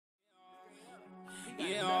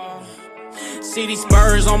See these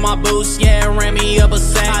spurs on my boots, yeah, ran me up a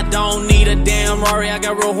sack. I don't need a damn Rari, I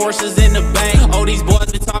got real horses in the bank. Oh, these boys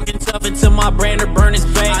been talking tough until my brander burn his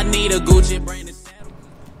bank. I need a Gucci brain.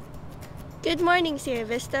 Good morning, Sierra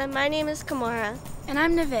Vista. My name is Kamara. And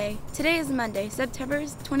I'm Neve. Today is Monday, September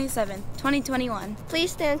 27th, 2021. Please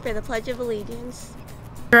stand for the Pledge of Allegiance.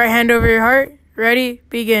 Right hand over your heart. Ready?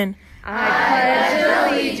 Begin. I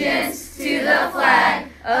pledge allegiance to the flag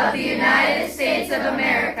of the United States of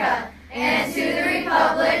America and to the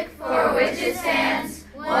republic for which it stands,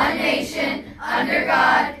 one nation, under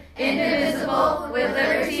God, indivisible, with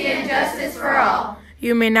liberty and justice for all.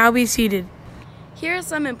 You may now be seated. Here is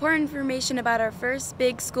some important information about our first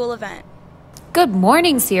big school event. Good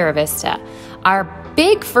morning, Sierra Vista. Our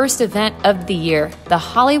big first event of the year, the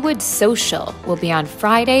Hollywood Social, will be on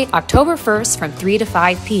Friday, October 1st from 3 to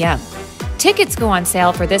 5 p.m. Tickets go on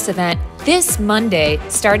sale for this event this Monday,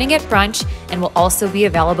 starting at brunch, and will also be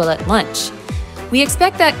available at lunch. We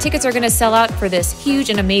expect that tickets are going to sell out for this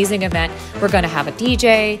huge and amazing event. We're going to have a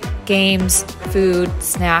DJ, games, food,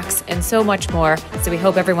 snacks, and so much more, so we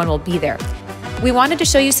hope everyone will be there. We wanted to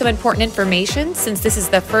show you some important information since this is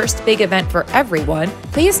the first big event for everyone.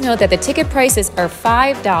 Please note that the ticket prices are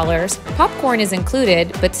 $5. Popcorn is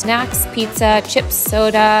included, but snacks, pizza, chips,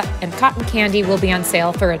 soda, and cotton candy will be on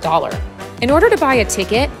sale for $1. In order to buy a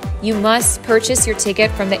ticket, you must purchase your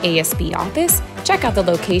ticket from the ASB office. Check out the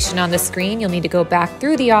location on the screen. You'll need to go back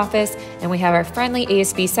through the office, and we have our friendly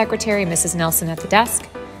ASB secretary, Mrs. Nelson, at the desk.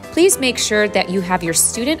 Please make sure that you have your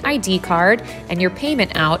student ID card and your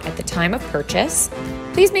payment out at the time of purchase.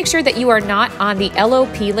 Please make sure that you are not on the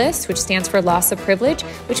LOP list, which stands for loss of privilege,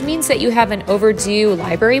 which means that you have an overdue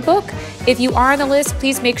library book. If you are on the list,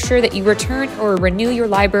 please make sure that you return or renew your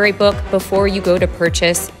library book before you go to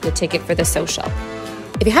purchase the ticket for the social.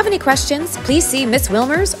 If you have any questions, please see Miss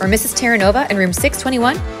Wilmers or Mrs. Terranova in room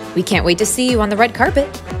 621. We can't wait to see you on the red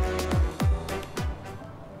carpet.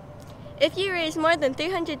 If you raise more than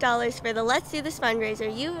 $300 for the Let's Do This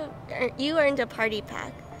fundraiser, you earned a party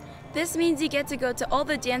pack. This means you get to go to all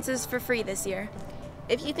the dances for free this year.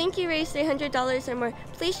 If you think you raised $300 or more,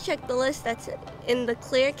 please check the list that's in the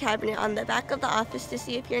clear cabinet on the back of the office to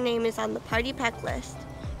see if your name is on the party pack list.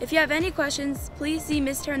 If you have any questions, please see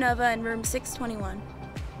Ms. Terranova in room 621.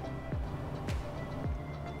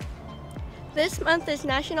 This month is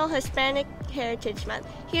National Hispanic Heritage Month.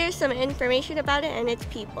 Here's some information about it and its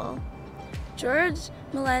people. George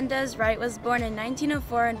Melendez Wright was born in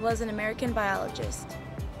 1904 and was an American biologist.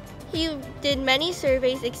 He did many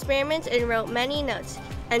surveys, experiments, and wrote many notes,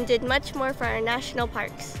 and did much more for our national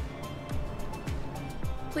parks.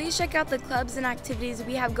 Please check out the clubs and activities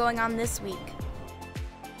we have going on this week.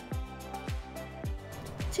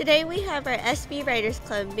 Today we have our SB Writers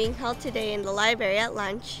Club being held today in the library at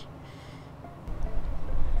lunch.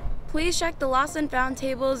 Please check the lost and found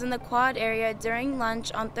tables in the quad area during lunch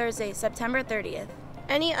on Thursday, September 30th.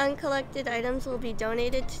 Any uncollected items will be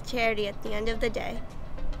donated to charity at the end of the day.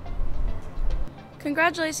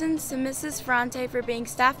 Congratulations to Mrs. Ferrante for being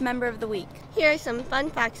Staff Member of the Week. Here are some fun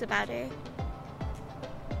facts about her.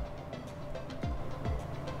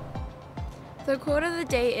 The quote of the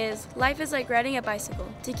day is, "Life is like riding a bicycle.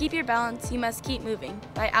 To keep your balance, you must keep moving,"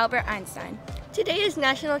 by Albert Einstein. Today is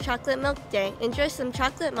National Chocolate Milk Day. Enjoy some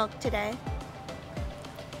chocolate milk today.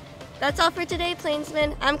 That's all for today,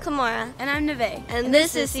 Plainsmen. I'm Kamara. And I'm Neve. And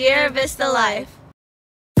this is Sierra Vista Life.